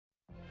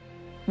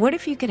What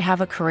if you could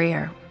have a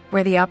career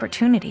where the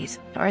opportunities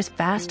are as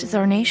vast as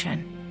our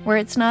nation, where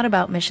it's not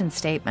about mission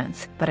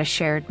statements, but a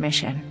shared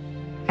mission?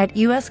 At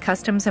U.S.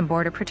 Customs and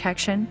Border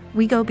Protection,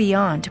 we go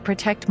beyond to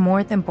protect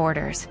more than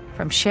borders.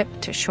 From ship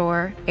to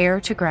shore, air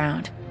to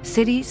ground,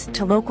 cities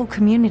to local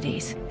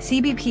communities,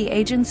 CBP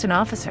agents and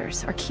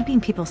officers are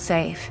keeping people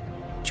safe.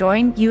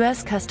 Join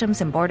U.S. Customs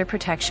and Border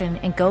Protection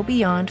and go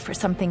beyond for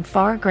something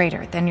far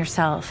greater than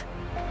yourself.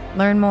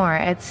 Learn more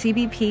at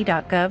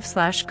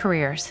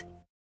cbp.gov/careers.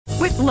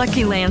 With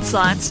Lucky Land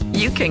Slots,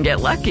 you can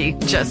get lucky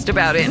just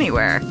about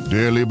anywhere.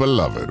 Dearly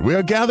beloved, we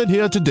are gathered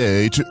here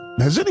today to...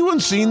 Has anyone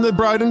seen the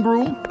bride and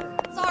groom?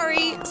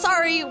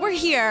 Sorry, we're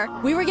here.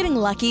 We were getting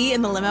lucky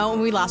in the limo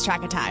and we lost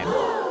track of time.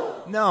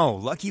 No,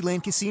 Lucky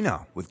Land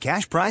Casino, with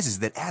cash prizes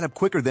that add up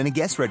quicker than a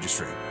guest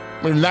registry.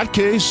 In that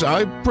case,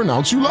 I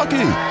pronounce you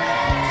lucky.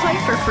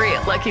 Play for free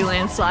at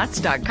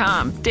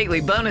LuckyLandSlots.com.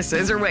 Daily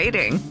bonuses are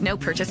waiting. No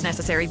purchase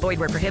necessary. Void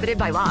where prohibited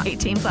by law.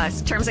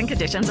 18+. Terms and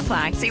conditions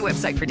apply. See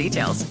website for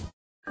details.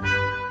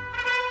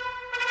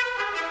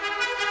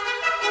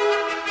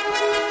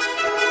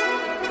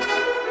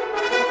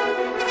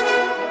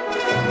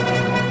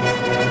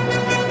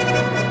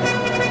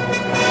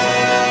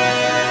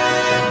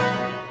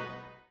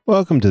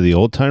 Welcome to the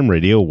Old Time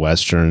Radio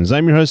Westerns.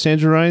 I'm your host,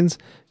 Andrew Rhynes,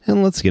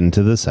 and let's get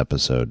into this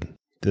episode.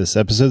 This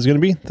episode is going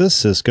to be The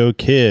Cisco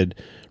Kid.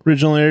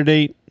 Original air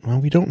date, well,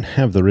 we don't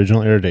have the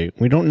original air date.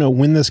 We don't know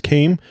when this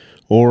came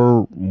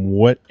or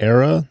what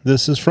era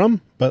this is from,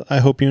 but I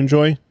hope you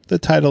enjoy. The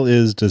title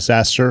is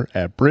Disaster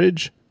at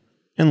Bridge,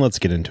 and let's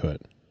get into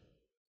it.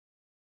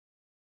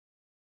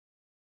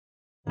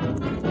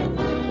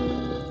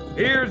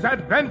 Here's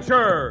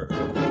adventure.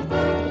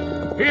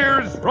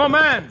 Here's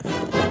romance.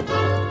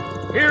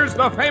 Here's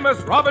the famous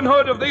Robin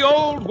Hood of the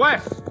Old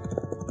West.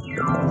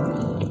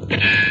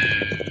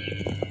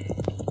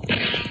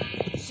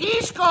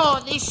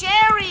 Cisco, the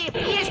sheriff,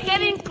 he is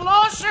getting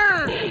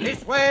closer.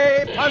 This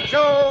way,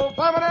 Pancho,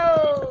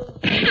 vámonos!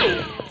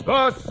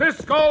 The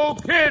Cisco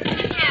Kid.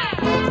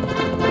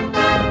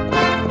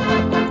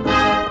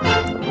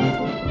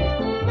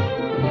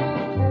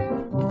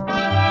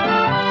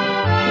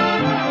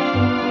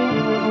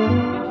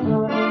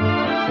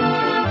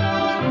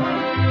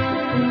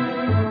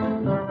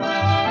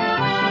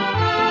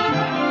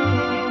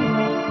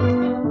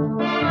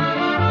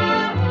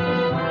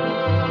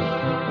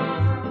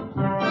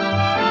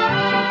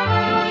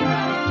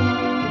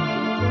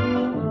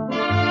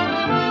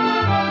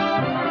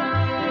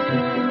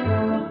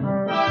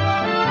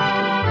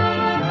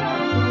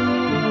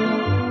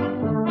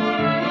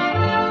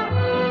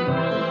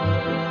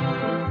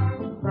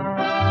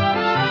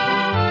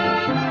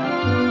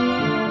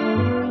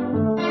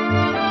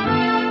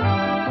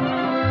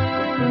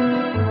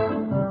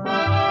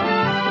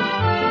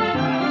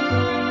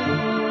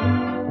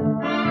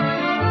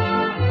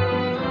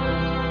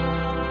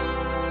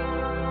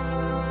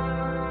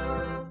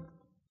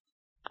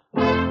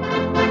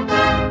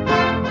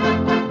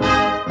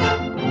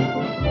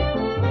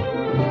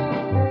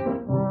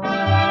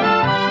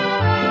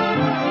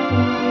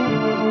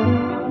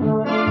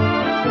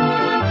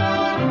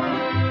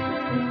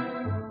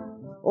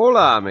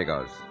 Hola,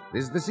 amigos.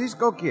 This is the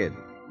Cisco Kid.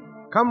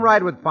 Come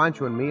ride with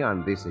Pancho and me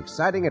on this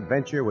exciting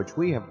adventure which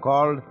we have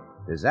called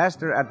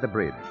Disaster at the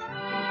Bridge.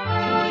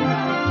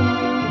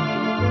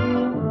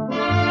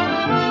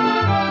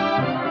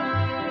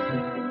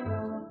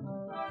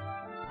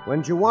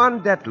 When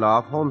Juan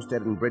Detloff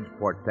homesteaded in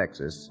Bridgeport,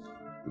 Texas,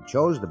 he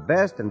chose the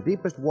best and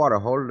deepest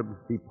waterhole to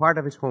be part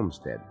of his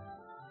homestead.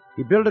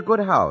 He built a good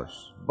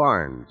house,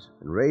 barns,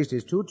 and raised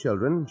his two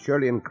children,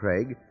 Shirley and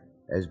Craig,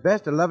 as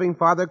best a loving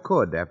father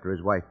could after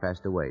his wife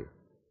passed away.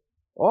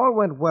 All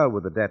went well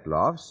with the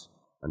Detloffs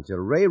until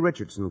Ray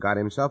Richardson got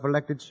himself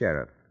elected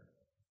sheriff.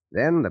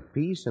 Then the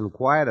peace and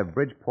quiet of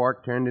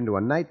Bridgeport turned into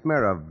a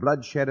nightmare of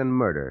bloodshed and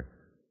murder,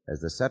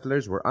 as the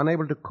settlers were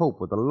unable to cope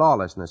with the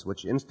lawlessness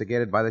which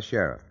instigated by the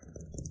sheriff.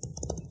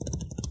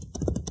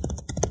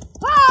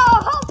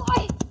 Oh,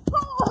 boy!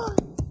 Oh.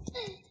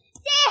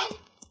 Dad!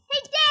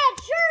 Hey, Dad!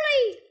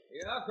 Shirley!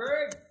 Yeah,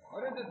 Craig?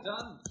 What is it,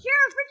 son?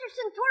 Sheriff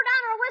Richardson tore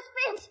down our west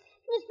fence.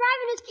 He was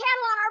driving his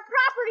cattle on our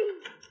property.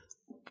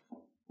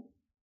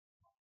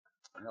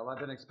 Well, I've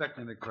been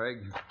expecting it,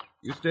 Craig.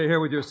 You stay here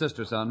with your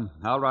sister, son.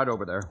 I'll ride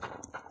over there.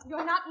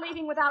 You're not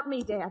leaving without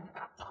me, Dad.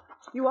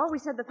 You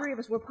always said the three of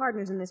us were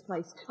partners in this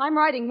place. I'm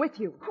riding with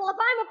you. Well, if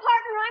I'm a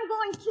partner, I'm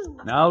going too.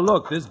 Now,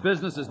 look, this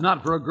business is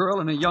not for a girl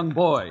and a young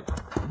boy.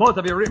 Both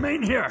of you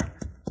remain here.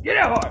 Get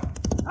out, boy!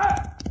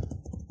 Ah!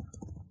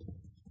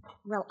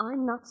 Well,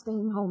 I'm not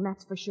staying home,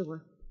 that's for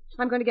sure.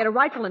 I'm going to get a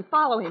rifle and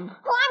follow him.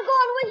 Well, I'm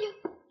going with you.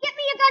 Get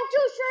me a gun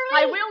too,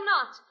 Shirley. I will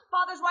not.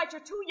 Father's right,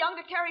 you're too young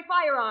to carry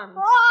firearms.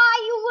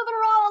 You women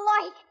are all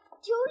alike.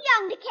 Too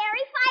young to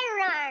carry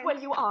firearms. Well,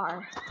 you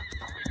are.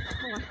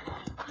 Oh,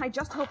 I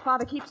just hope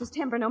Father keeps his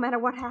temper no matter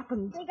what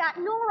happens. They got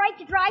no right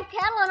to drive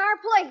cattle on our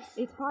place.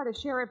 It's part of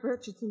Sheriff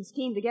Richardson's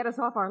scheme to get us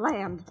off our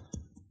land.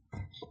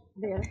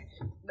 There.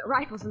 The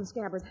rifle's in the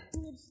scabbard.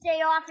 You'd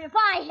stay off if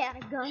I had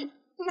a gun.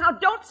 Now,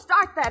 don't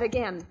start that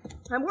again.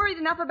 I'm worried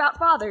enough about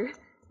Father.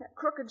 That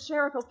crooked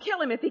sheriff will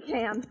kill him if he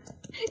can.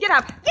 Get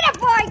up! Get up,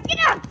 boy! Get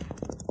up!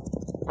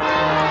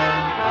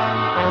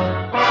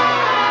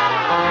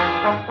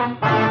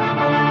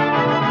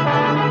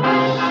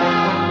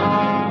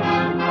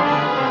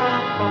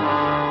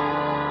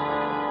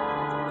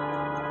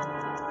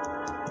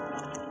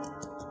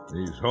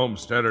 These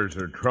homesteaders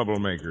are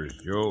troublemakers,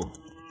 Joe.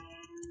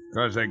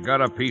 Because they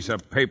got a piece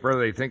of paper,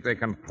 they think they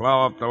can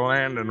plow up the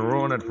land and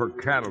ruin it for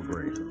cattle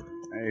grazing.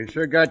 You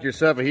sure got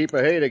yourself a heap of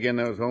hate again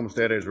those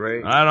homesteaders,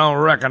 Ray. I don't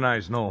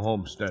recognize no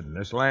homesteading.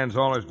 This land's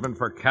always been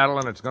for cattle,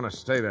 and it's going to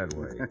stay that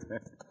way.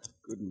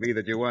 Couldn't be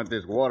that you want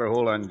this water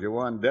hole on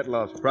Jawan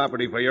Detloff's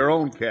property for your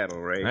own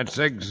cattle, Ray. That's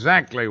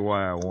exactly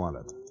why I want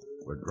it.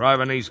 We're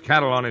driving these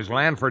cattle on his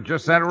land for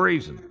just that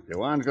reason.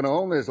 Jawan's going to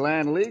own this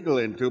land legal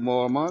in 2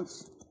 more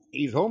months.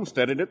 He's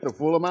homesteaded it the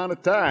full amount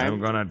of time. I'm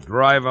going to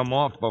drive him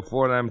off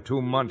before them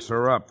 2 months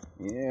are up.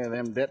 Yeah,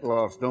 them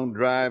Detloffs don't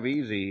drive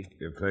easy.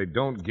 If they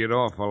don't get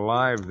off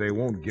alive, they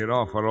won't get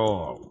off at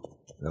all.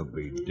 They'll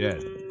be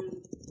dead.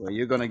 Well,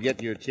 you're going to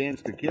get your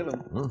chance to kill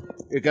him. Huh?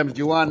 Here comes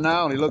Jawan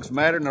now, and he looks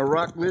madder than a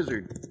rock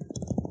lizard.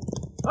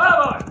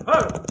 Hey!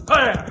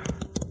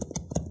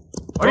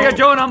 What are you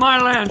doing on my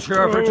land,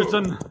 Sheriff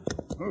Richardson?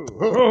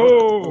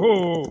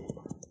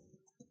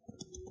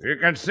 You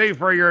can see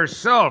for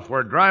yourself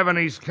we're driving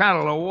these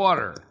cattle to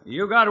water.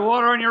 You got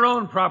water on your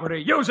own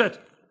property. Use it.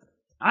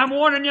 I'm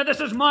warning you, this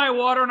is my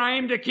water, and I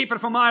aim to keep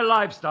it for my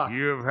livestock.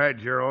 You've had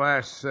your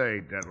last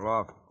say,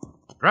 Detloff.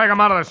 Drag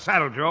him out of the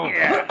saddle, Joe.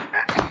 Yeah.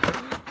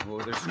 Oh,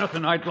 there's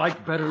nothing I'd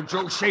like better,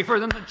 Joe Schaefer,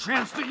 than the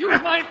chance to use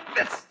my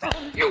fist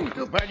on you.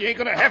 Too bad you ain't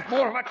gonna have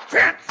more of a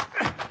chance.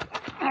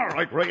 All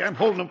right, Ray, I'm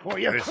holding him for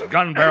you. This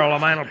gun barrel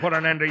of mine will put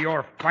an end to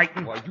your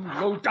fighting. Why, you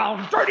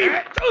low-down, dirty...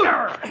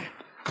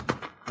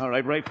 All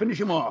right, Ray, finish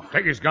him off.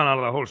 Take his gun out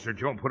of the holster,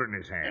 Joe, and put it in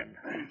his hand.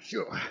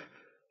 Sure.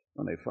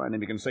 When they find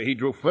him, you can say he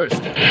drew first.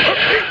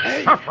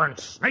 Suffering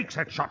snakes,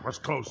 that shot was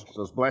close.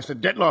 Those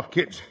blasted Detloff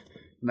kids.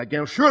 And that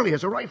gal Shirley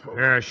has a rifle.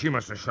 Yeah, she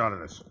must have shot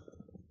at us.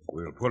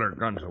 We'll put our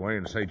guns away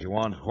and say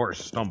Jawan's horse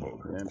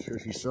stumbled. Yeah, I'm sure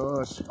she saw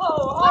us.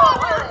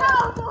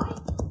 Oh, boy.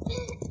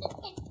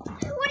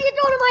 What are you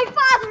doing to my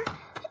father?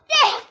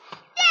 Dad!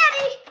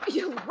 Daddy!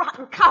 You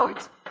rotten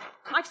cowards!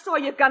 I saw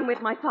you gun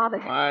with my father.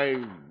 Why,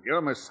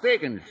 you're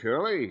mistaken,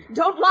 Shirley.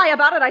 Don't lie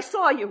about it. I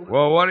saw you.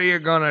 Well, what are you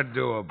going to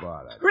do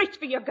about it? Reach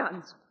for your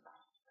guns.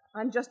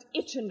 I'm just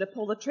itching to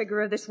pull the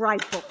trigger of this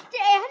rifle.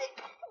 Dad,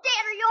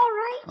 are you all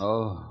right?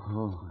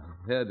 Oh,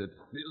 my head. It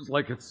feels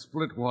like it's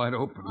split wide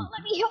open. Well,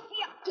 let me help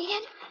you up,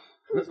 Dad.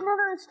 Those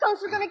murdering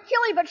skunks are going to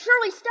kill you, but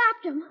Shirley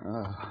stopped him.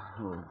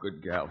 Oh,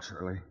 good gal,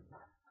 Shirley.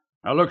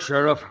 Now, look,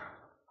 Sheriff.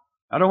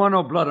 I don't want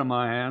no blood on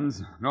my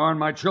hands, nor on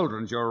my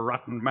children's, you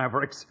rotten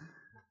mavericks.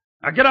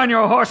 Now get on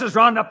your horses,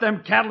 round up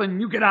them cattle,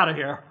 and you get out of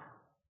here.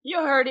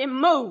 You heard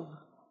him. Move.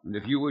 And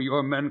if you or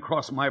your men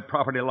cross my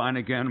property line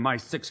again, my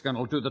six-gun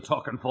will do the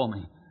talking for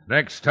me.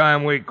 Next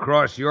time we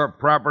cross your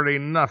property,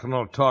 nothing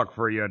will talk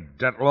for you,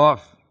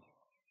 Detloff.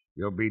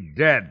 You'll be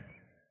dead.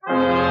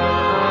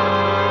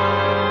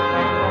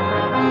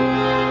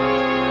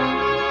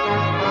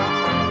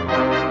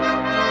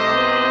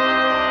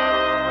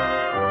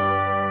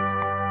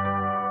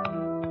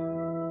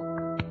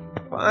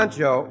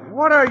 Pancho,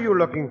 what are you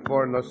looking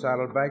for in those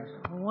saddlebags?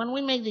 When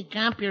we make the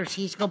camp here,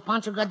 Cisco,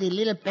 Pancho got the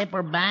little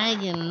paper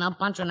bag, and now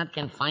Pancho not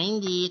can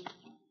find it.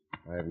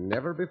 I've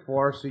never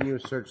before seen you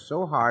search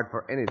so hard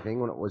for anything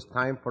when it was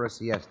time for a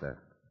siesta.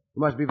 It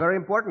must be very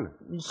important.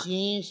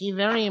 See,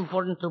 very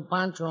important to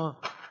Pancho.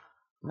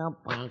 Now,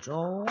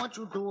 Pancho, what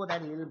you do with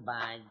that little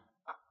bag?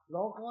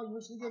 Loco, you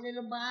see the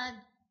little bag?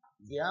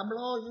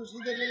 Diablo, you see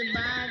the little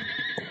bag?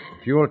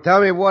 If you will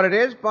tell me what it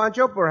is,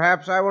 Pancho,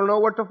 perhaps I will know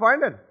where to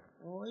find it.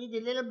 Oh, it's the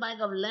little bag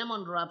of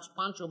lemon drops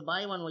Pancho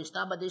buy when we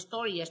stopped at the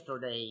store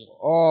yesterday.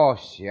 Oh,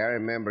 see, I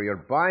remember you're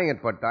buying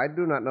it, but I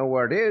do not know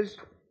where it is.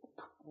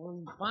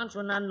 Well,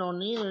 Pancho not know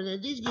neither.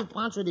 This give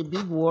Pancho the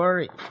big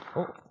worry.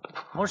 Oh,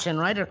 horse and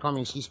rider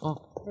coming,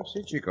 Cisco. Oh,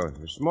 see, Chico,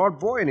 you're a smart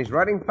boy and he's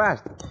riding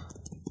fast.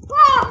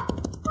 Oh,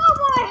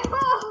 boy,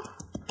 oh.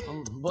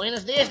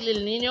 Buenos dias,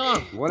 little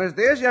niño. Buenos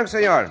dias, young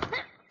senor.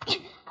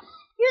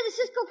 You're the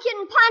Cisco Kid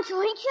and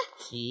Pancho, ain't you?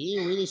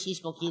 Si, we the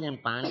Cisco Kid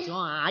and Pancho.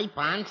 Ay,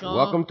 Pancho.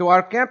 Welcome to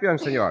our camp, young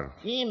senor.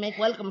 Si, make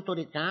welcome to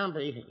the camp.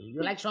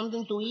 You like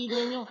something to eat,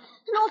 niño?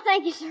 No,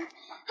 thank you, sir.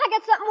 I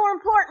got something more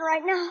important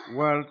right now.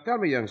 Well, tell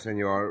me, young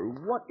senor,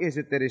 what is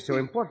it that is so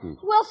important?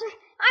 Well, sir,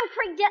 I'm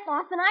Craig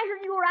Detloff, and I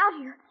heard you were out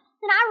here.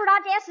 And I wrote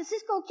out to ask the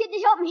Cisco Kid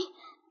to help me.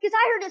 Because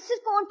I heard that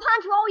Cisco and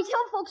Pancho always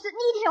help folks that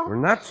need help. Well,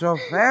 not so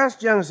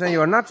fast, young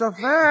senor, not so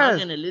How fast.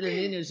 can a little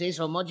niño say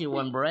so much in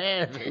one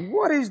breath?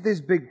 What is this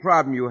big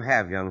problem you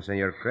have, young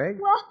senor Craig?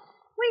 Well,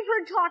 we've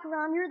heard talk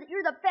around here that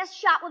you're the best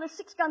shot with a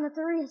six-gun that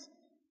there is.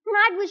 And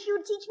I'd wish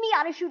you'd teach me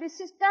how to shoot a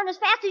six-gun as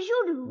fast as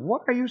you do. Why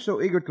are you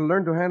so eager to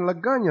learn to handle a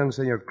gun, young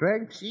senor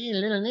Craig? See,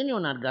 little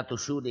niño not got to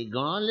shoot a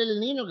gun.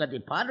 Little niño got the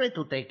padre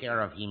to take care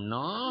of him,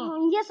 no?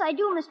 Oh, yes, I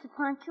do, Mr.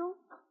 Pancho.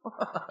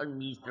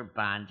 Mr.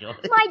 Pancho.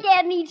 My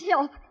dad needs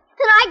help,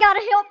 and I gotta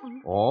help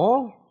him.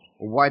 Oh?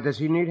 Why does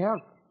he need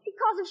help?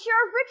 Because of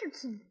Sheriff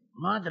Richardson.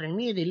 Madre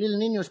mia, the little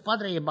niño's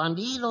padre a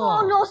bandido.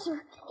 Oh, no, sir.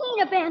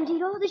 He ain't a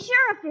bandito. The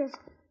sheriff is.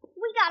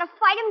 We gotta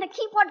fight him to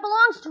keep what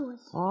belongs to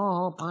us.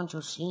 Oh, Pancho,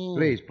 sí.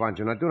 Please,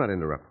 Pancho, now do not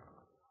interrupt.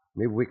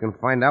 Maybe we can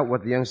find out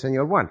what the young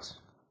senor wants.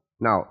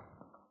 Now,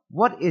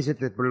 what is it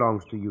that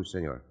belongs to you,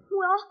 senor?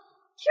 Well,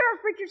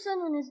 Sheriff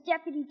Richardson and his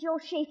deputy Joe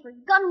Schaefer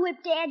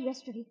gun-whipped Dad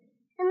yesterday.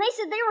 And they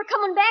said they were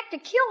coming back to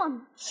kill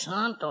him.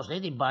 Santos, they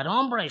the bad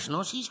hombres,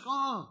 no,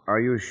 Cisco? Are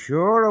you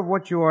sure of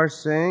what you are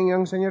saying,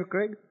 young Senor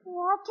Craig?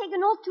 Well, I'll take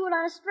an oath to it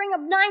on a string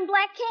of 9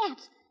 black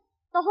cats.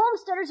 The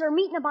homesteaders are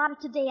meeting about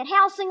it today at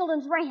Hal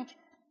Singleton's ranch.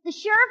 The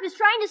sheriff is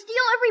trying to steal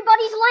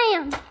everybody's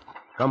land.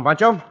 Come,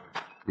 Pancho.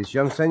 This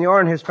young senor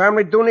and his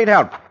family do need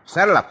help.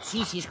 Saddle up.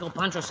 Si, Cisco,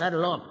 Pancho,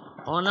 saddle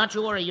up. Oh, not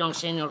you worry, young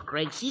Senor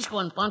Craig. Cisco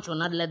and Pancho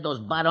not let those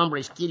bad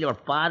hombres kill your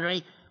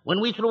padre. When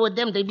we through with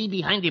them, they be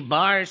behind the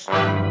bars.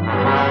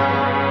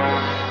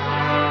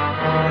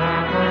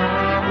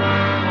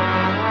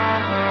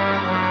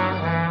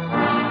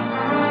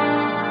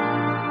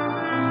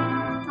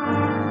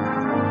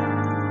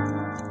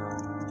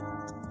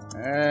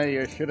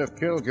 You should have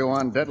killed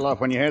Joan Detloff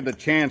when you had the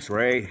chance,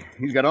 Ray.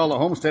 He's got all the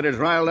homesteaders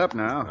riled up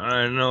now.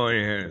 I know he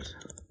is.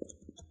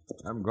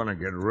 I'm gonna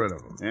get rid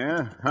of him.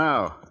 Yeah?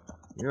 How?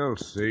 You'll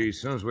see, as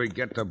soon as we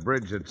get the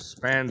bridge that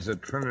spans the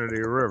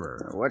Trinity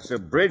River. What's the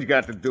bridge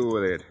got to do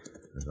with it?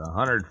 There's a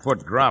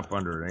 100-foot drop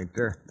under it, ain't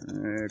there?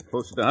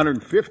 Close to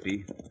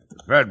 150.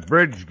 If that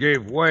bridge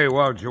gave way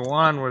while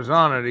Joan was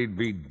on it, he'd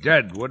be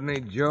dead, wouldn't he,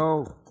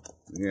 Joe?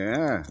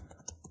 Yeah.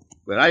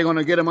 But how you going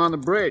to get him on the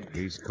bridge?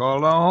 He's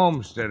called a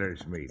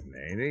homesteaders meeting,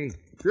 ain't he?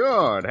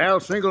 Sure, at Hal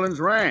Singleton's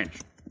ranch.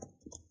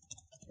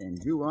 And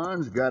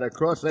Juan's got to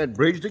cross that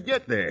bridge to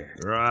get there.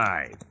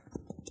 Right.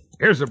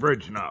 Here's the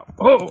bridge now.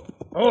 Oh,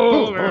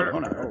 there.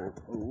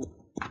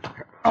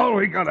 All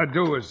we gotta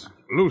do is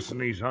loosen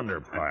these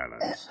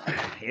underpilings.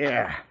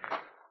 Yeah.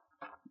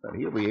 But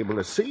he'll be able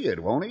to see it,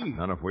 won't he?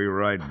 Not if we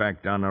ride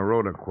back down the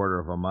road a quarter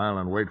of a mile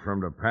and wait for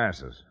him to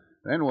pass us.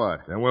 Then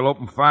what? Then we'll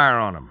open fire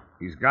on him.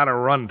 He's got to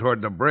run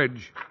toward the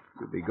bridge.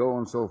 He'll be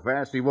going so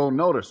fast he won't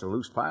notice the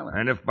loose piling.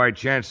 And if by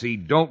chance he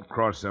don't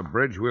cross the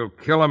bridge, we'll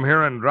kill him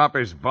here and drop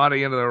his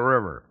body into the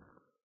river.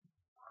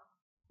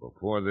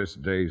 Before this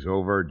day's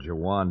over,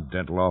 Joan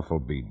Detloff will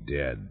be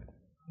dead.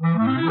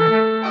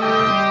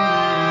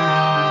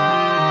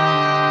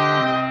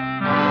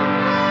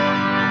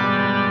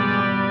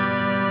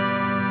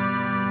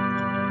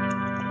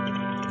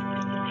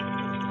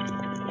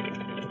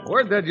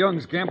 Where'd that young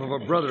scamp of a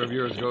brother of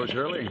yours go,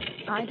 Shirley?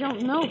 I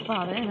don't know,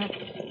 Father, and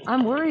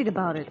I'm worried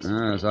about it.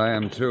 Yes, I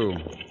am, too.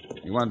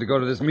 He wanted to go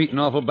to this meeting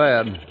awful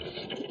bad.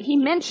 He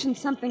mentioned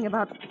something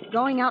about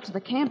going out to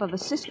the camp of the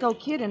Cisco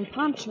Kid and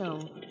Pancho.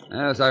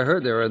 Yes, I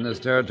heard they were in this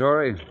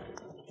territory.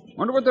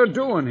 Wonder what they're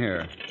doing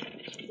here.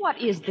 What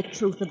is the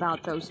truth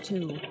about those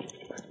two?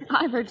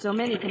 I've heard so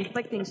many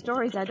conflicting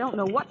stories, I don't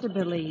know what to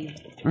believe.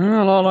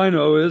 Well, all I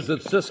know is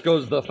that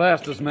Cisco's the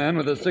fastest man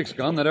with a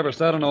 6-gun that ever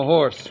sat on a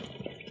horse.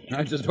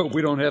 I just hope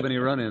we don't have any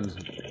run-ins.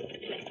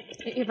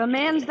 If a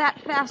man's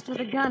that fast with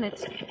a gun,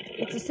 it's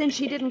a cinch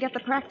he didn't get the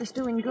practice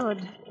doing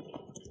good.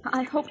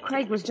 I hope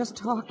Craig was just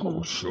talking.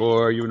 Oh,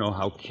 sure, you know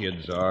how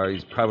kids are.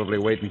 He's probably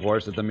waiting for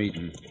us at the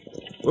meeting.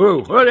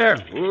 Ooh, whoa there!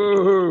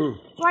 Woo-hoo!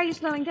 Why are you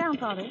slowing down,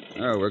 Father?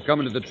 Oh, we're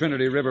coming to the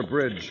Trinity River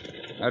Bridge.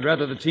 I'd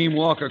rather the team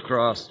walk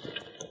across.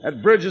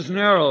 That bridge is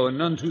narrow and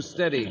none too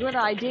steady. Good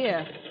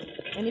idea.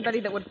 Anybody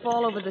that would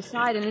fall over the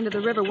side and into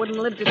the river wouldn't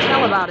live to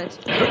tell about it.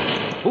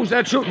 Who's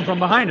that shooting from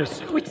behind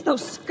us? Oh, it's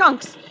those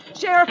skunks.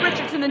 Sheriff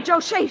Richardson and Joe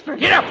Schaefer.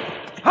 Get up!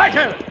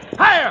 Hightail it!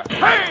 Higher!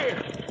 Hey!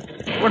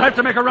 We'll have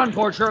to make a run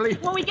for it, Shirley.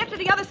 When we get to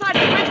the other side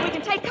of the bridge, we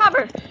can take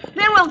cover.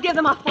 Then we'll give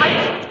them a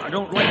fight. I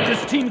don't like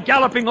this team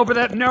galloping over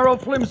that narrow,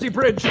 flimsy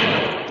bridge.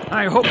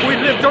 I hope we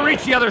live to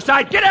reach the other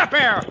side. Get up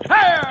here!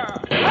 Higher!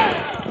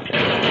 Higher!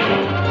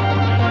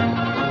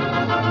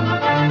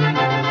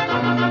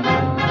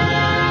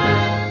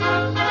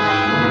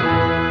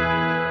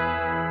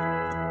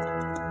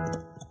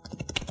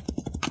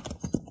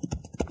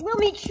 We'll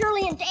meet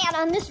Shirley and Dad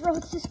on this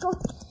road, Cisco.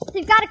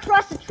 They've got to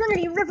cross the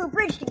Trinity River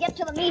Bridge to get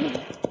to the meeting.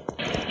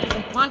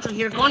 Pancho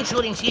hear gun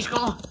shooting,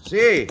 Cisco.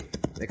 See,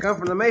 they come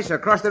from the mesa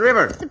across the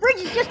river. The bridge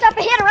is just up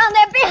ahead around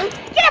that bend.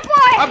 Get up,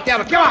 boy! Up,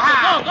 Devil, come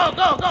on! Go!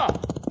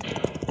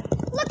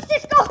 Look,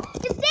 Cisco,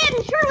 it's Dad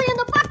and Shirley in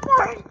the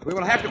buckboard. We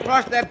will have to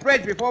cross that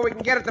bridge before we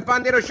can get at the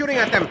banditos shooting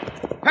at them.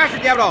 Pass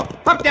it, Diablo!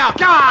 Up, down!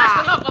 Come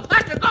on!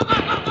 Faster, go! Oh,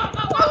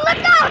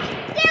 look out!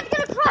 Dad's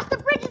going to cross the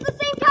bridge at the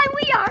same time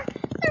we are.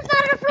 There's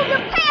not enough room to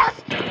pass.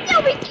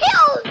 They'll be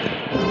killed.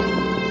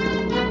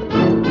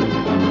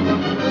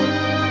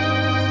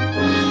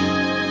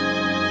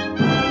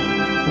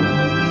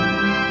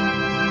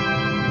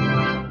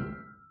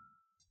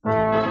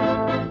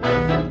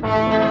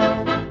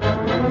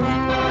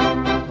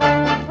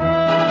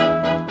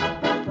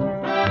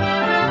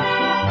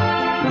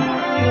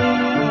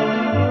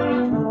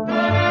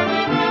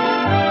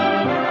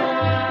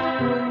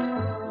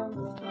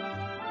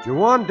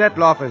 Juan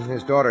Detloff and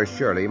his daughter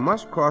Shirley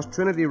must cross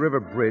Trinity River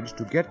Bridge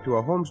to get to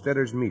a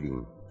homesteaders'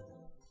 meeting.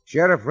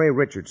 Sheriff Ray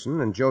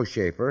Richardson and Joe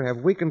Schaefer have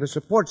weakened the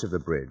supports of the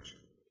bridge.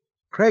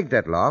 Craig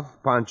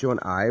Detloff, Pancho, and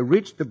I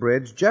reached the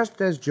bridge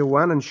just as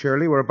Joanne and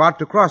Shirley were about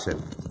to cross it.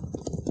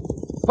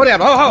 Hold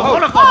up!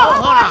 Hold up!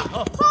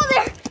 Oh,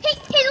 there!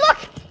 Hey, look!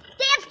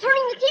 Dad's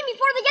turning the team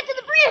before they get to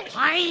the bridge!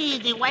 Aye,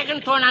 the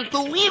wagon turned on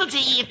two wheels.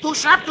 It's too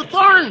sharp to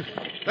turn.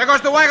 There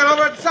goes the wagon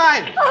over at the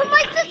side. Oh,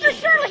 my sister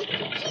Shirley!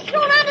 She's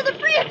thrown onto the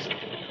bridge!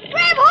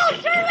 Grab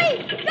hold,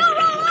 Shirley! Don't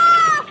roll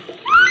off!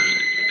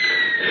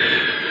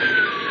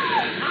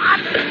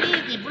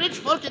 The bridge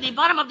falls to the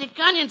bottom of the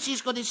canyon,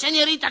 Cisco. The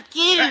senorita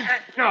killed.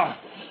 No.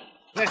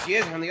 There she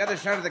is, on the other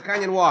side of the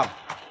canyon wall.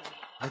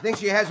 I think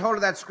she has hold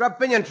of that scrub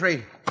pinyon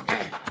tree.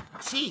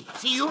 See,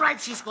 you're right,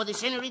 Cisco. The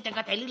senorita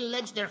got a little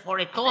ledge there for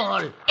a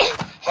toehold.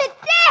 Dad!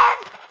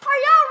 Are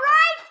you all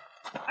right?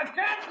 I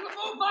can't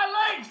move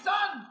my legs,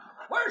 son.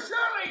 Where's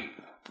Shirley?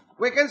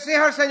 We can see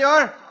her,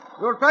 senor.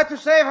 We'll try to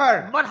save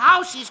her. But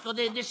how, Cisco?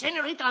 The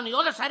senorita on the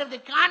other side of the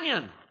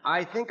canyon.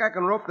 I think I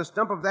can rope the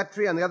stump of that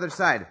tree on the other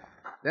side.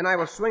 Then I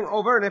will swing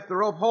over, and if the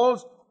rope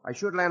holds, I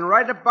should land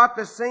right about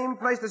the same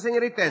place the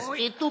senorita is. Oh,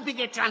 it's too big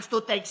a chance to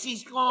take,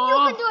 Cisco. You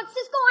can do it,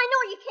 Cisco. I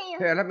know you can.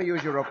 Here, let me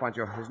use your rope,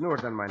 Pancho. It's newer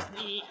than mine.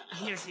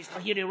 Here, Cisco.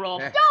 Here the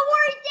rope. Don't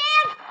worry,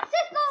 Dad.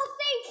 Cisco will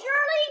save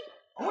Shirley.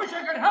 I wish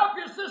I could help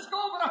you, Cisco,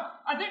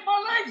 but I think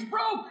my leg's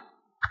broke.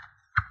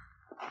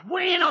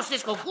 Bueno,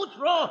 Cisco. Good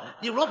throw.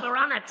 The rope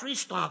around that tree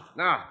stump.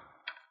 Now,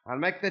 I'll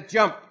make the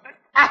jump.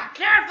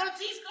 Careful,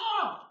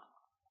 Cisco.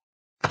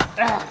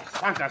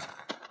 Santos.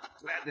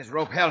 Glad this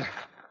rope held.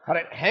 All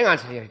right, hang on,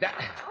 senorita.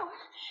 Oh,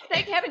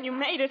 thank heaven you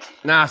made it.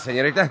 Now,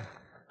 senorita,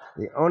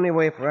 the only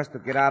way for us to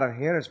get out of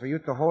here is for you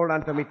to hold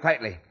onto me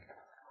tightly.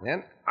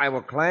 Then I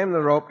will climb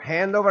the rope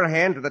hand over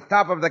hand to the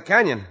top of the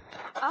canyon.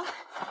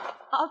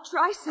 I'll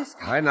try,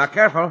 Cisco. All right, now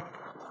careful.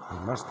 You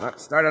must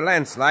not start a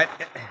landslide.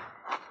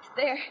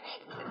 There.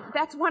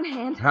 That's one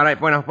hand. All right,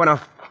 bueno.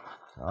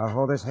 I'll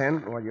hold this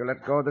hand while you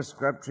let go of the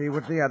scrub tree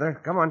with the other.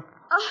 Come on.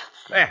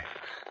 There.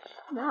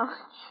 Now,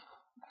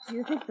 do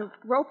you think the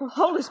rope will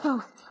hold us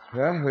both?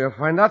 Well, we'll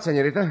find out,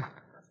 senorita.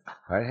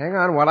 All right, hang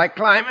on while I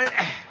climb.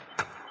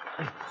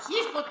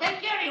 Cisco,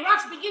 take care. The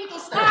rocks begin to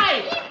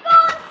slide. Keep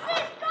going,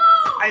 Cisco!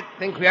 I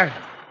think we are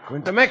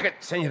going to make it,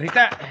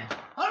 senorita.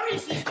 Hurry,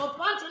 Cisco.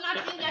 Pancho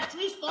not in that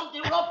tree stump.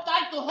 The rope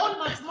tied to hold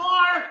much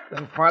more.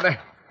 Then, Father,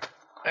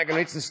 I can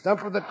reach the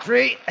stump of the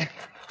tree.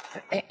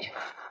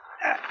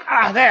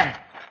 There.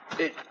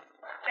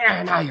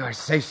 There, now you are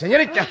safe,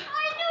 senorita. I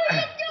knew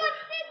you'd do it,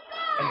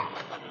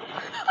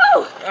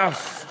 Cisco! Oh,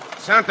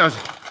 Santos,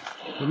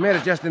 you made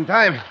it just in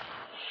time.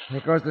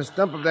 There goes the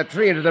stump of that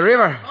tree into the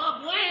river. Oh,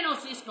 bueno,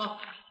 Cisco.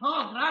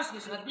 Oh,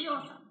 gracias a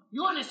Dios.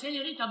 You and the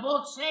senorita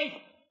both safe.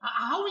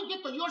 How we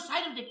get to your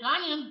side of the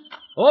canyon?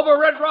 Over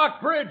Red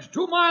Rock Bridge,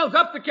 2 miles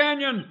up the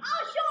canyon. I'll show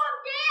him,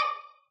 Dad.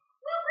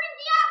 We'll bring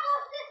Diablo,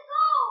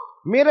 Cisco.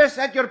 Meet us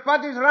at your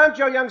paddy's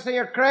rancho, young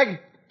Senor Craig.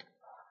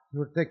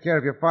 You'll take care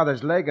of your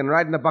father's leg and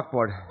ride in the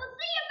buckboard. We'll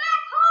see you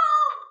back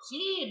home.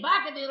 See,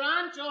 back at the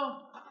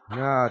rancho.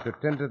 Now, to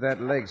tend to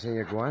that leg,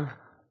 Senor Guan.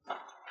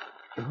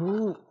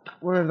 Who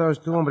were those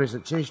two hombres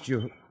that chased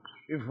you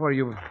before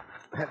you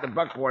had the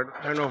buckboard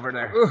turn over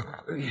there?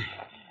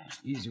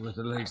 Easy with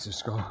the legs,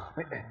 Cisco.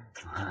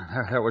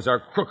 That was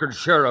our crooked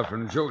sheriff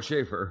and Joe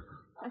Schaefer.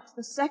 That's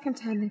the second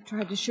time they've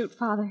tried to shoot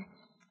Father.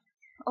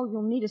 Oh,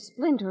 you'll need a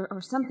splint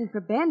or something for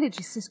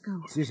bandages,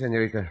 Cisco. Si,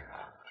 senorita.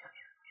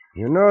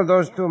 You know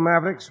those two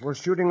mavericks were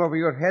shooting over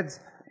your heads?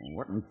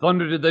 What in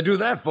thunder did they do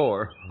that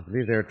for? I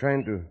believe they were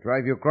trying to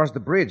drive you across the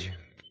bridge.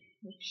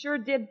 It sure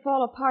did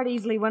fall apart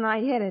easily when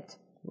I hit it.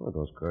 Well,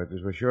 those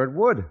cartridges were sure it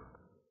would.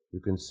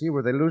 You can see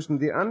where they loosened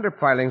the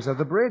underpilings of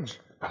the bridge.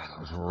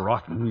 Those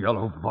rotten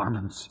yellow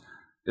varmints.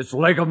 This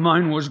leg of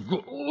mine was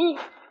good.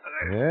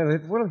 Well,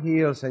 it will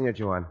heal, Senor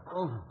Juan.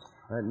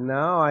 And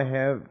now I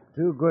have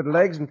 2 good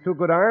legs and 2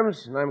 good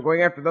arms, and I'm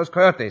going after those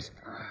coyotes.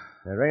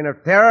 The reign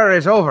of terror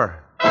is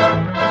over.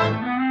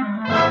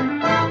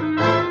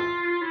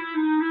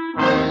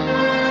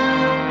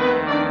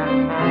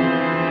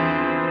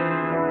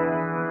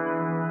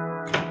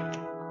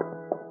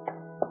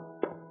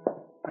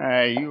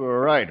 You were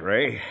right,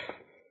 Ray.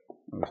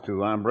 Those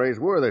 2 hombres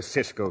were the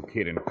Cisco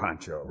Kid and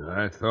Pancho.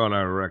 I thought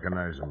I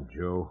recognized them,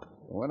 Joe.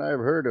 What I've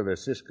heard of the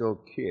Cisco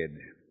Kid,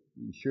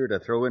 be sure to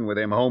throw in with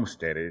them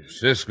homesteaders.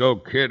 Cisco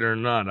Kid or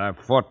not, I've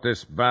fought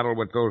this battle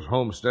with those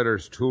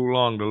homesteaders too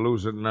long to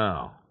lose it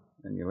now.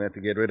 And you'll have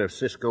to get rid of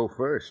Cisco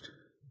first.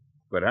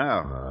 But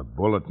how? A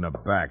bullet in the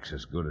back's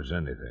as good as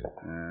anything.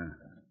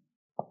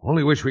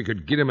 Only wish we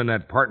could get him and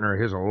that partner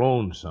of his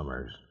alone,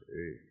 Summers.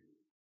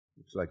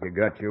 Looks like you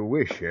got your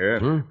wish,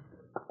 Sheriff. Hmm?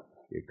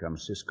 Here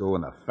comes Cisco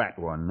and the fat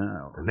one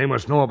now. And they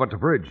must know about the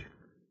bridge.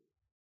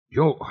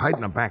 Joe, hide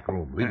in the back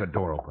room. Leave the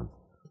door open.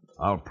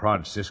 I'll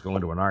prod Cisco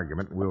into an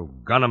argument. We'll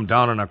gun him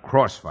down in a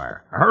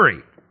crossfire.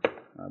 Hurry!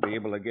 I'll be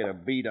able to get a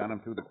bead on him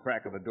through the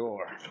crack of the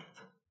door.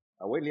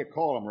 I'll wait till you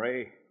call him,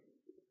 Ray.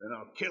 Then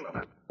I'll kill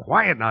him.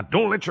 Quiet now.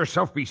 Don't let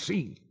yourself be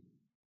seen.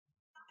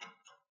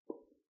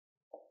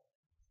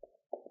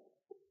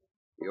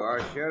 You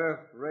are Sheriff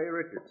Ray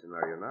Richardson,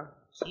 are you not?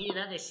 See,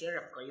 that is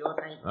Sheriff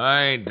Coyote.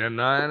 I ain't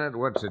denying it.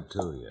 What's it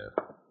to you?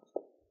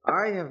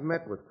 I have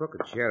met with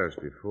crooked sheriffs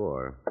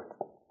before,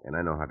 and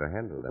I know how to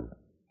handle them.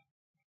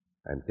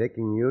 I'm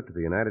taking you to the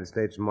United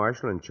States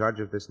Marshal in charge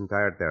of this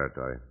entire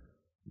territory.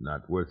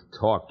 Not worth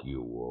talk,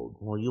 you won't.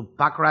 Oh, you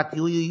packrat,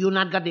 you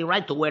not got the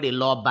right to wear the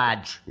law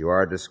badge. You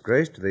are a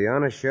disgrace to the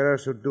honest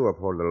sheriffs who do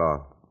uphold the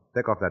law.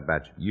 Take off that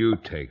badge. You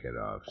take it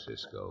off,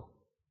 Cisco.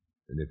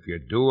 And if you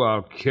do,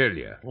 I'll kill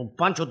you. Oh,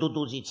 Pancho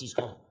do it,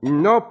 Cisco.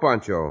 No,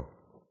 Pancho.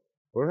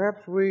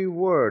 Perhaps we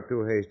were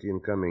too hasty in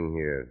coming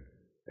here.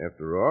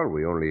 After all,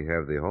 we only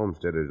have the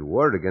homesteader's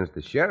word against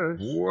the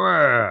sheriff's.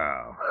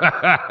 Well,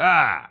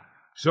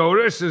 so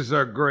this is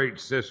a great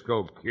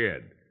Cisco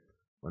Kid.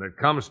 When it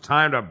comes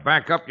time to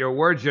back up your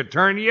words, you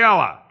turn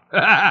yellow.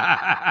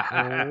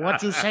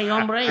 What you say,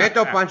 hombre?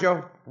 Quieto,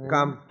 Pancho.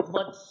 Come.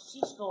 But,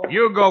 Cisco...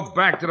 You go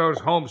back to those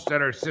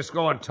homesteaders,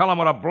 Cisco, and tell them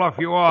what a bluff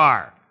you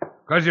are.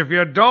 Because if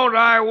you don't,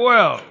 I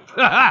will.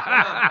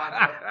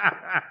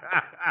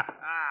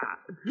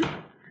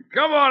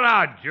 Come on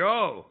out,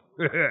 Joe.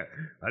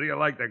 How do you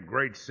like the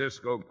great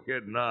Cisco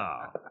Kid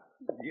now?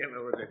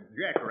 Yellow as a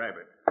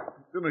jackrabbit.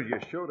 As soon as you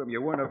showed him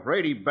you weren't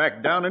afraid, he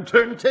backed down and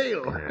turned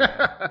tail.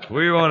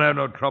 We won't have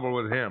no trouble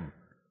with him.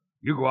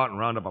 You go out and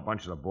round up a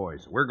bunch of the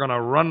boys. We're going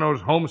to run those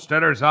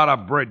homesteaders out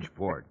of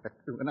Bridgeport.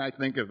 When I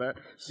think of that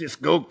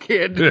Cisco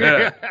Kid.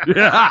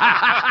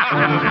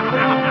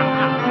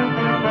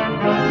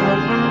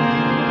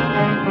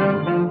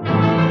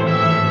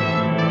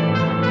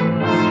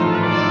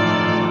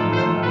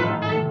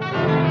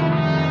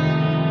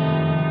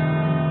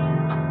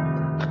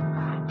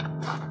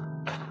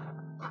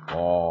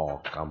 Oh,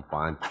 come,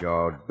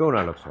 Pancho. Do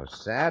not look so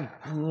sad.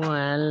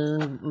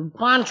 Well,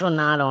 Pancho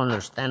not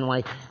understand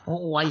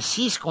why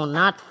Cisco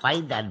not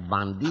fight that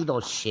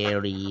bandido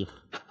sheriff.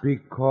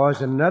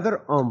 Because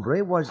another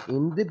hombre was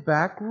in the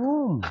back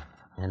room.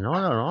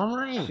 Another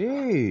hombre?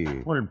 Si.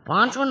 Well,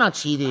 Pancho not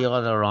see the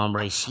other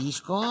hombre,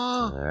 Cisco.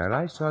 Well,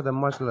 I saw the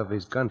muzzle of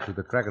his gun through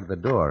the crack of the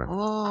door.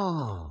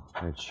 Oh.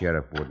 That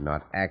sheriff would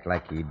not act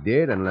like he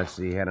did unless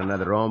he had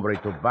another hombre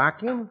to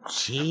back him.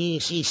 See,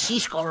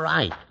 Cisco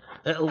right.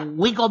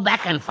 We go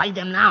back and fight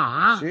them now,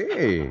 huh?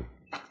 Si.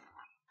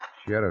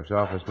 Sheriff's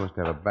office must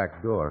have a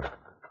back door.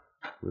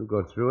 We'll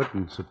go through it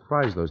and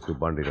surprise those two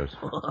bandidos.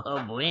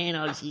 Oh,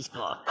 bueno,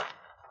 Cisco.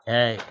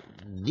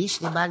 This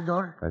the back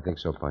door? I think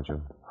so,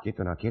 Pancho.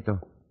 Quieto now, quieto.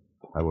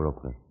 I will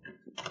open it.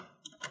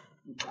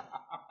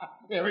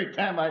 Every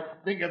time I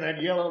think of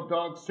that yellow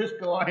dog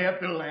Cisco, I have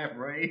to laugh,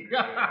 Ray.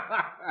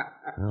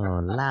 Oh,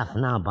 laugh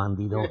now,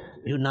 bandido.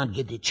 You not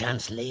get the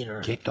chance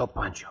later. Quieto,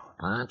 Pancho.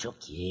 Pancho,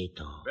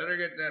 quieto. Better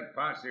get that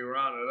posse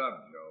rounded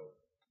up, Joe.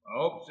 I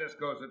hope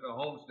Cisco's at the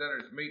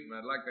homesteaders' meeting.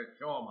 I'd like to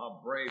show them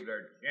how brave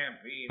their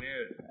champion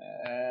is.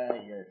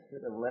 You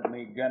should have let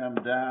me gun him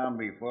down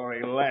before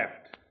he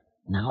left.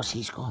 Now,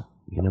 Cisco?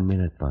 In a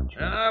minute, Pancho.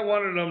 I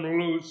wanted them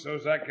loose so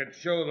as I could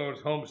show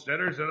those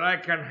homesteaders that I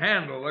can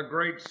handle the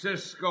great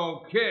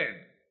Cisco Kid.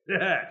 You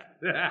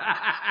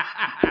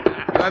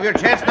have your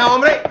chance now,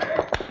 hombre.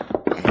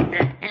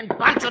 And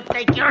Pancho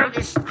take care of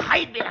this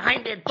hide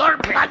behind the door,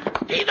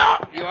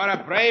 bandido. You are a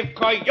brave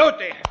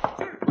coyote.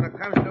 When it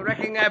comes to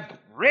wrecking a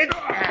bridge...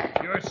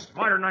 You're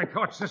smarter than I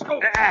thought, Cisco.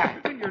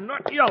 And you're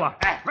not yellow.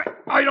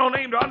 I don't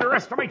aim to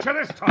underestimate you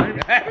this time.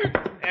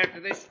 After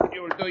this,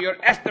 you will do your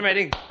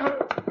estimating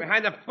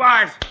behind the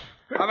bars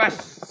of a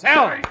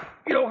cell.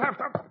 You'll have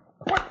to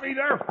put me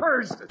there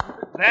first.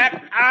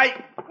 That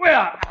I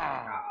will.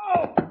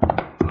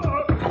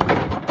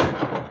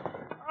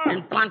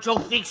 And Pancho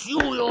fix you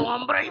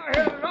hombre.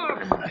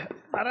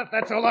 Not if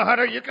that's all the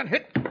harder you can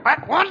hit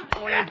that one.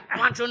 Well,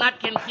 Pancho not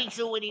can fix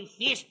you with his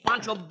fist.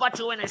 Pancho butt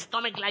you in the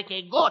stomach like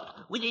a goat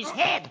with his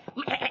head.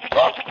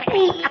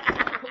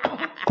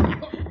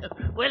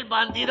 Well,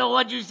 bandido,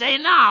 what you say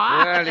now,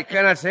 huh? Well, he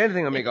cannot say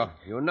anything, amigo.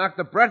 You knocked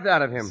the breath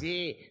out of him.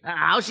 See,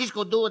 how's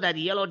Cisco do with that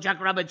yellow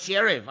jackrabbit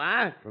sheriff,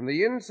 huh? From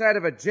the inside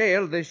of a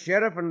jail, this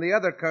sheriff and the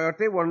other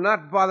coyote will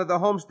not bother the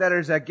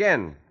homesteaders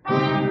again.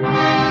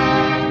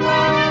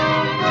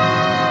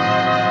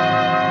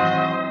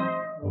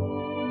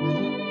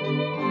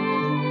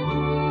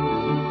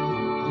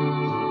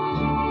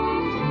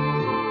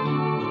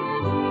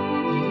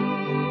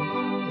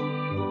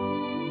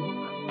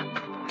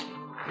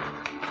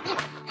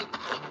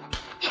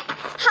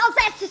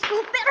 Cisco,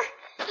 better.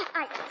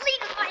 I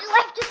lead with my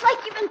left just like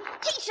you've been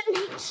teaching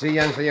me. See,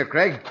 young Senor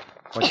Craig,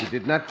 but you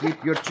did not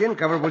keep your chin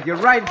covered with your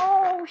right.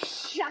 Oh,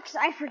 shucks,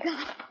 I forgot.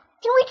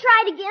 Can we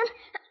try it again?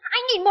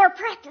 I need more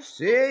practice.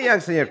 See, young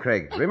Senor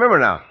Craig, remember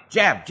now,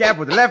 jab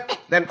with the left,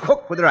 then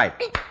hook with the right.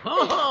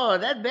 Oh,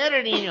 that's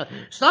better, Nino.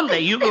 Someday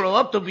you grow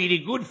up to be the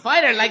good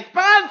fighter like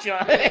Pancho.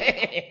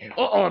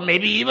 or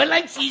maybe even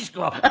like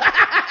Cisco.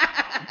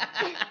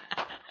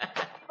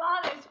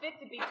 Father's fit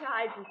to be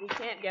tied since he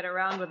can't get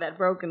around with that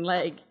broken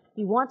leg.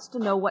 He wants to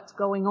know what's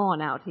going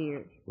on out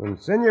here. When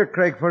Senor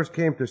Craig first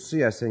came to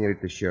see us,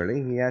 Senorita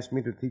Shirley, he asked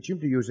me to teach him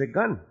to use a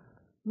gun.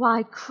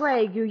 Why,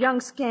 Craig, you young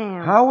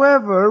scamp.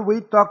 However,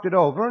 we talked it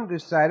over and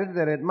decided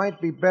that it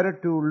might be better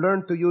to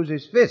learn to use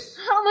his fists.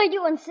 How am I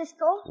doing,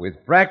 Cisco?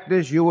 With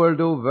practice, you will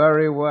do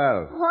very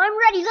well. Oh, I'm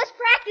ready. Let's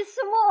practice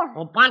some more.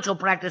 Oh, Pancho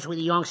practice with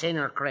the young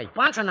Senor Craig.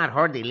 Pancho not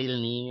hurt the little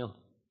niño.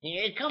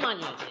 Hey, come on,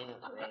 young Senor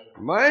Craig.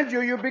 Mind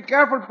you be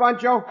careful,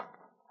 Pancho.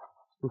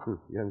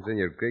 Young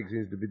Senor Craig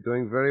seems to be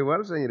doing very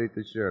well,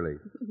 Senorita Shirley.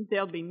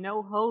 There'll be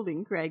no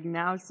holding Craig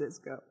now,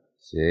 Cisco.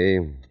 See,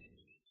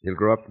 he'll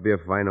grow up to be a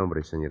fine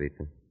hombre,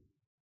 Senorita.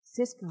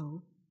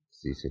 Cisco.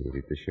 See,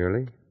 Senorita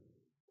Shirley?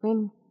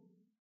 When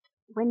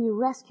you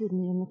rescued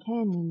me in the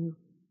canyon,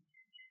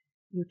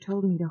 you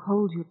told me to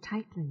hold you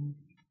tightly.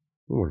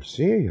 Well,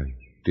 see, I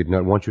did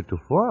not want you to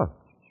fall.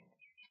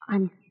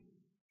 I'm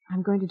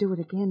going to do it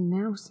again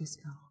now,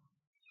 Cisco.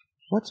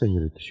 What,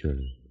 Senorita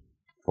Shirley?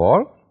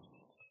 Fall?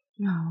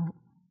 No.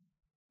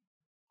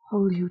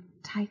 Hold you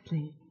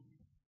tightly.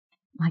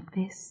 Like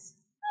this.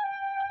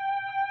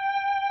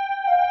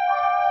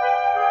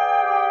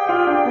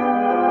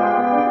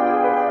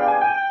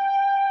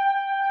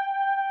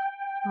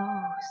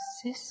 Oh,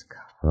 Cisco.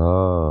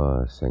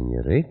 Oh,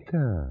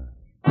 Senorita.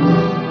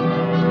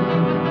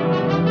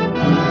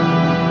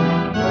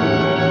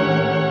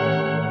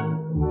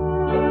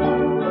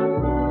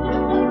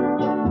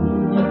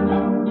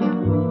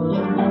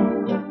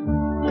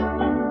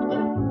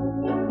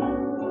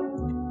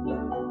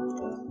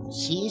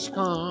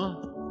 Cisco.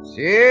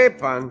 Si,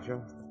 Pancho.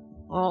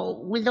 Oh,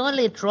 with all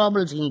the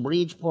troubles in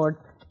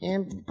Bridgeport,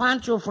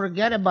 Pancho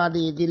forgot about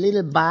the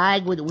little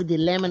bag with the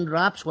lemon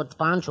drops what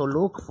Pancho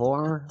looked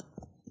for.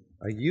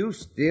 Are you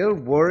still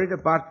worried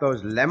about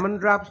those lemon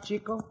drops,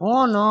 Chico?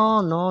 Oh,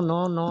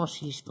 no,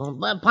 Cisco.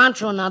 But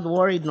Pancho not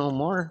worried no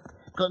more.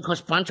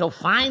 Because Pancho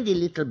find the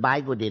little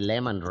bag with the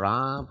lemon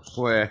drops.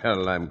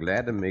 Well, I'm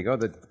glad, amigo,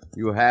 that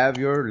you have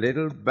your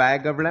little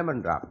bag of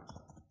lemon drops.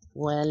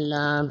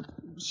 Well,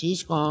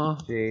 Cisco.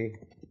 Si.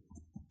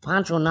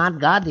 Pancho not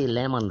got the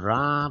lemon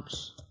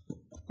drops.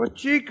 But,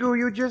 Chico,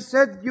 you just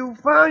said you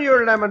found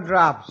your lemon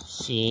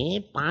drops.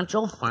 See,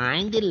 Pancho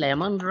find the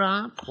lemon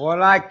drops.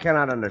 Well, I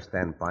cannot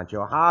understand,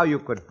 Pancho, how you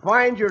could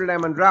find your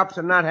lemon drops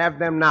and not have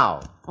them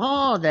now.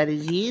 Oh, that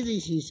is easy,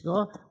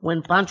 Cisco.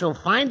 When Pancho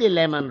find the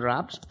lemon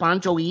drops,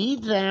 Pancho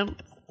eat them.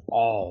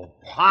 Oh,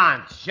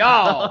 Pancho!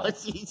 Oh,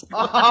 Cisco.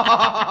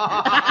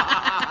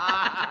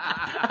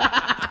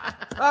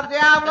 ¡Oh,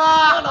 diablo!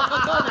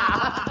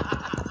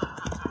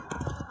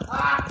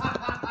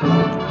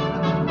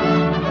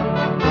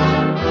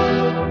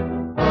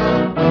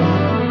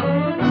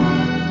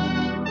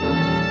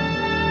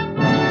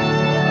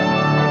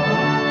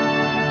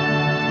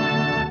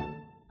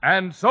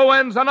 And so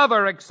ends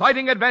another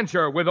exciting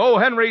adventure with O.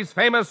 Henry's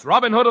famous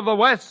Robin Hood of the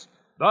West,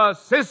 the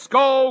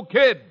Cisco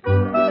Kid.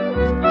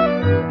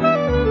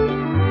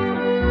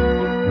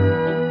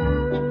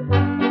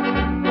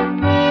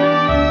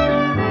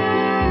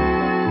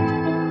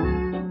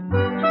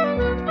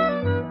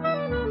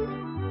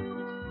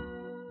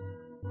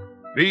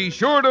 Be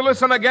sure to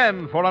listen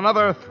again for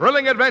another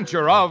thrilling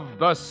adventure of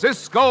the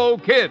Cisco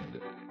Kid.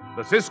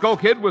 The Cisco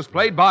Kid was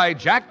played by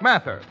Jack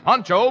Mather,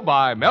 Pancho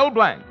by Mel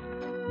Blanc.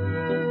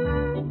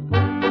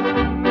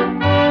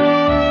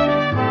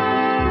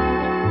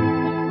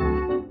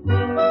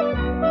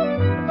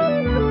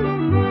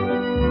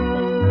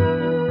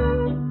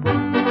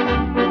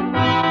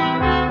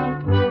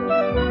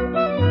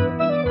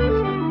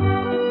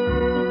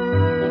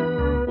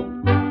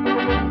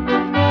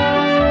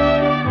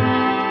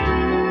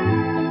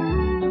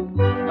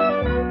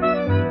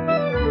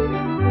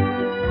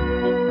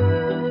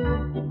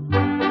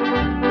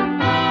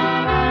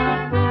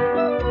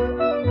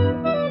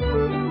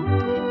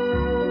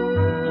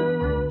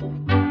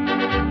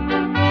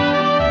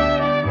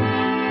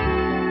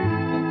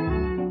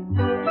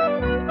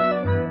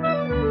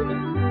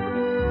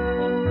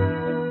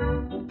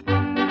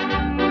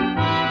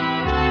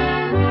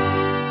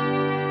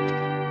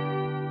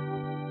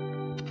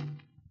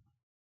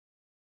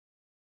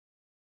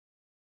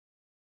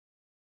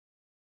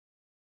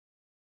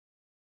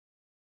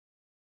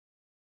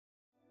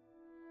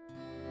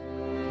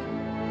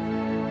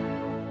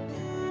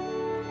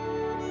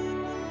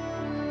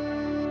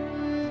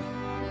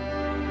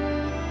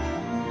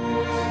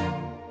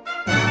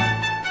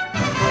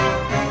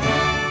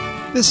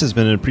 This has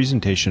been a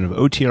presentation of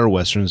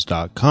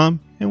OTRWesterns.com,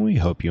 and we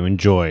hope you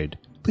enjoyed.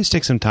 Please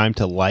take some time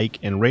to like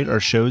and rate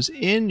our shows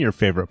in your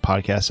favorite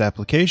podcast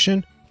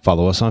application.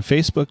 Follow us on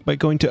Facebook by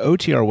going to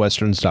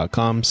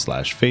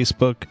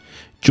OTRWesterns.com/Facebook.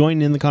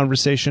 Join in the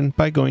conversation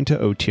by going to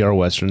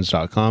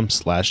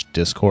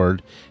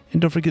OTRWesterns.com/Discord.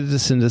 And don't forget to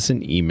send us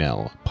an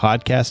email,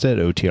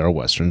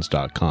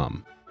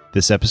 podcast@OTRWesterns.com.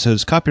 This episode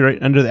is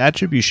copyright under the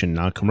Attribution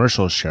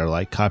Non-Commercial Share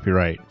Alike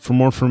copyright. For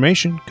more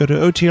information, go to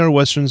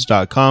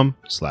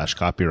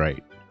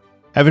OTRWesterns.com/copyright.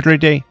 Have a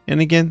great day,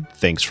 and again,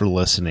 thanks for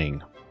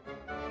listening.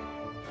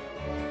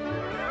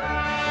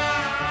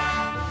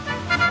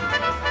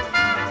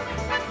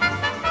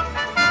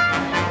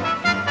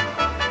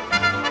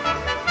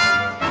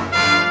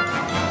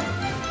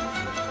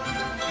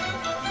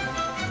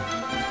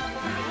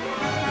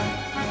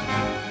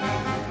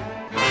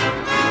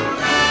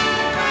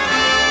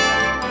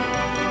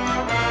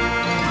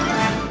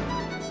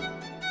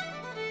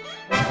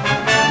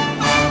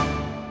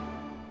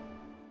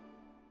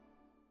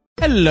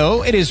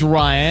 Hello, it is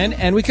Ryan,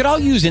 and we could all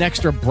use an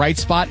extra bright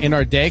spot in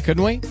our day,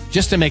 couldn't we?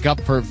 Just to make up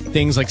for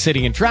things like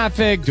sitting in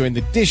traffic, doing the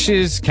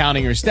dishes,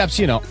 counting your steps,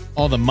 you know,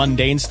 all the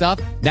mundane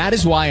stuff. That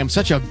is why I'm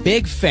such a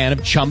big fan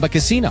of Chumba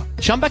Casino.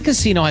 Chumba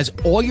Casino has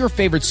all your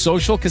favorite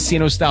social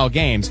casino-style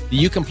games that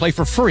you can play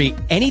for free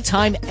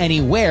anytime,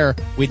 anywhere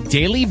with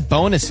daily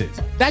bonuses.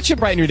 That should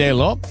brighten your day a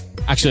little.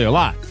 Actually, a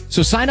lot.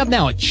 So sign up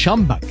now at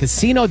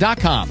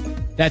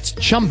ChumbaCasino.com. That's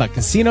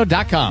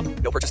ChumbaCasino.com.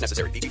 No purchase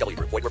necessary. VGW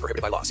Group. Void where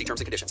prohibited by law. See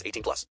terms and conditions.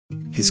 18+.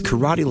 His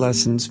karate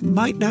lessons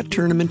might not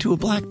turn him into a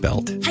black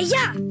belt.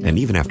 Hi-ya! And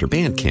even after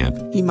band camp,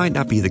 he might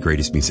not be the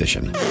greatest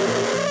musician.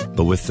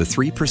 But with the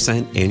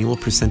 3% annual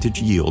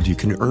percentage yield you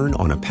can earn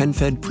on a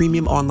PenFed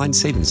premium online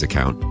savings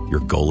account,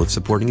 your goal of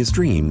supporting his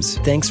dreams...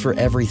 Thanks for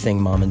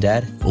everything, Mom and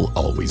Dad. ...will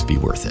always be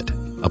worth it.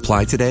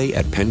 Apply today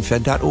at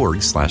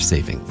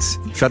PenFed.org/savings.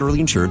 Federally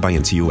insured by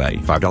NCUA.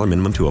 $5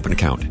 minimum to open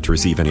account. To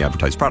receive any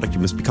advertised product, you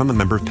must become a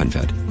member of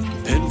PenFed.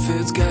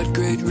 PenFed's got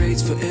great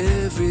rates for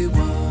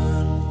everyone.